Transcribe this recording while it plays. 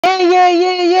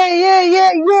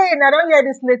yeah. Now don't hear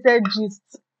this latest gist.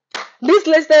 This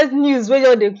latest news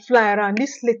where they fly around.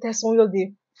 This latest one where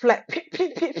they fly.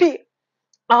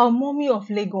 Our mommy of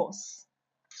Lagos.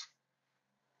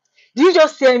 Do you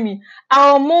just hear me?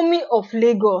 Our mommy of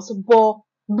Lagos,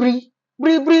 Bobrisky.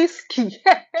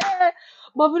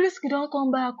 Bobrisky don't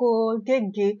come back, oh,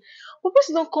 gege.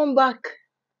 Bobrisky don't come back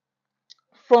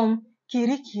from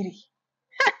Kirikiri.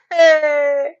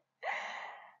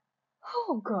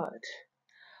 Oh God.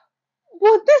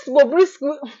 But this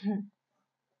Bobrisky,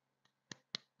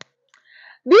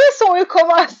 this one will come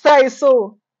outside,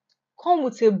 so come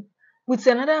with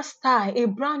another style, a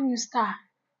brand new style.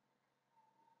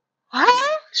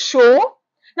 Huh? Sure.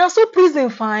 Now so prison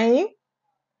fine.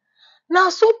 Now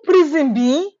so prison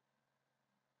be.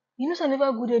 You know, I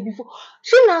never go there before.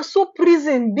 She now so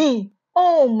prison be.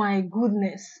 Oh my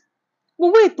goodness.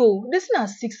 But wait oh, this is not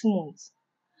 6 months.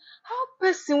 How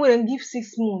person will then give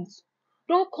 6 months?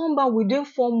 Don't come back within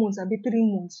 4 months, I be 3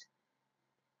 months.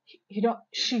 He don't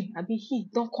I be he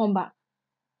don't come back.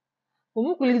 But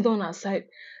we could leave down aside.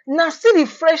 Now see the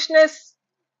freshness.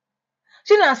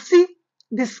 She now see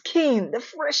the skin, the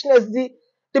freshness,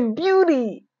 the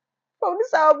beauty of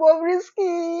this album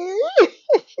risky.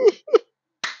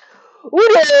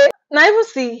 Now even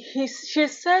see she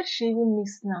said she even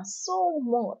missed now so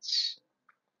much.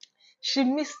 She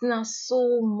missed now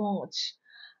so much.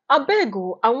 I beg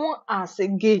you, I want ask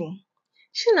again.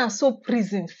 She na so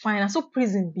prison fine, na so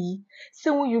prison be.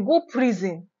 Say when you go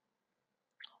prison,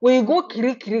 when you go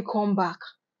kirikiri come back,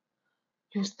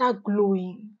 you start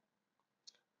glowing.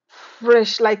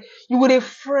 Fresh, like you go dey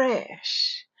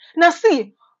fresh. Now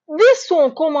see, this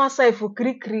one come outside for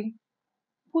kirikiri.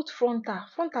 Put frontal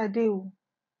dey o.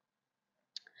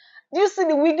 Do you see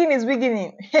the wigging is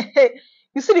wigging?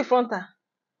 You see the frontal?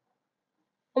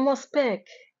 Almost spec.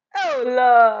 Oh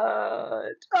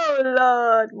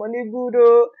Lord, money good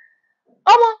oh.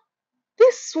 Omo,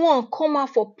 this one come out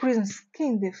for prison,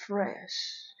 skin dey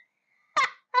fresh.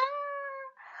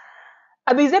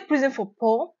 Abi is there prison for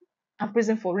poor and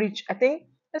prison for rich? I think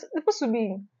it's supposed to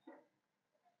be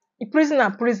a prison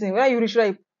and prison. Where you rich,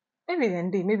 right? Maybe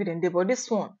then day, but this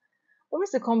one,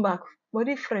 always they come back,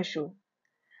 body fresh oh.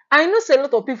 I know say a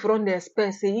lot of people run dey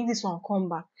expect say if this one come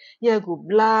back, yeah, go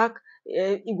black,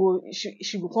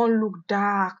 she go come look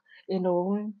dark,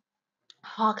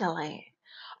 ugly.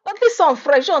 But this one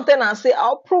fresh on ten and say,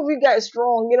 I'll prove you guys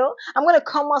wrong, I'm gonna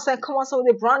come outside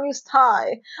with a brand new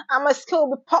style, and my skill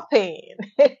will be popping.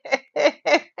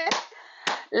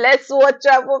 Let's watch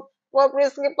out for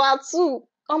Risky Part 2.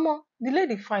 The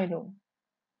lady fine oh.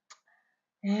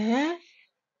 And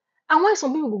why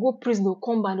some people go prison, they'll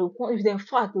come back, if they're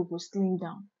fat, they'll go slim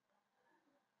down.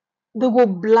 They go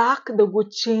black, they go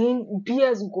chain,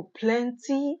 beards go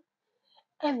plenty,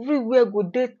 everywhere go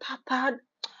dey tattered.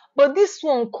 But this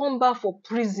one come back for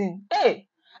prison. Hey,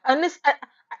 and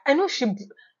I know she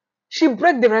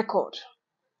break the record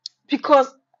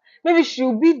because maybe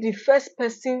she'll be the first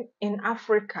person in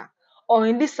Africa or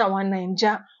in this our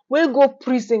Nigeria where go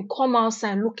prison come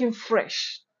outside looking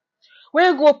fresh.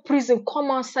 Where go prison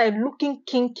come outside looking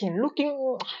kinky,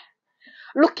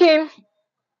 looking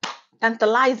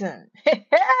tantalizing. Hey,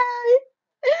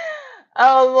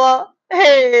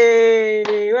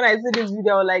 when I see this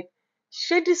video, I was like,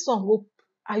 share this one go.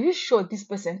 Are you sure this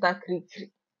person enter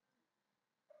kirikiri?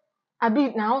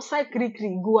 Abi na outside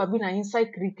kirikiri go, abi na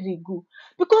inside kirikiri go.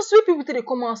 Because when people they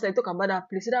come outside talk about that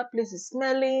place is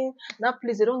smelling, that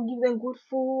place they don't give them good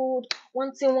food,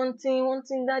 one thing,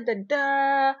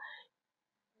 da.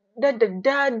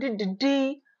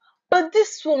 But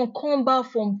this one come back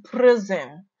from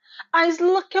prison and it's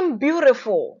looking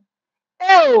beautiful.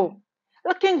 Oh,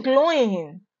 looking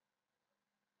glowing.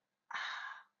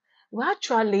 Well,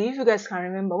 actually, if you guys can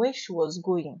remember when she was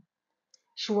going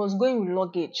with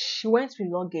luggage. She went with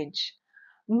luggage.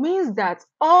 Means that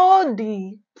all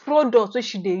the products which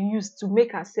she use to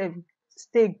make herself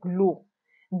stay glow,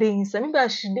 they inside. Maybe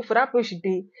as she for that place she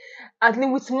dey, at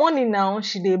least with money now,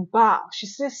 she dey bar. She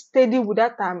stay steady with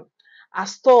that her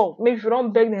store. Maybe if you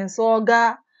don't beg them, so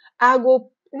oga, I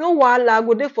go, while I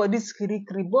go there for this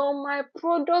kirikiri, but my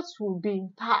products will be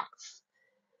intact.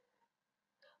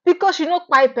 Because she no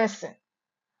kpai person.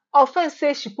 Offense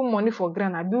say she put money for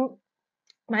ground. I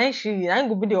ain't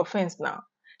go be the offense now.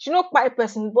 She no kpai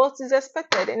person, but it's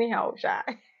expected anyhow, sha.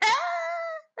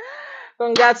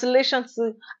 Congratulations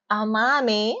to our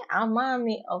mommy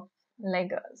of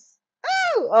Lagos.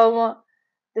 Oh,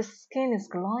 the skin is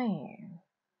glowing.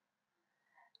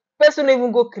 Person don't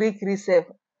even go kirikiri self.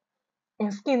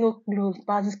 And skin no glow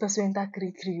pass this person enter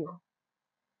kirikiri.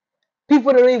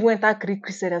 People don't even enter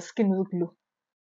kirikiri say their skin no glow.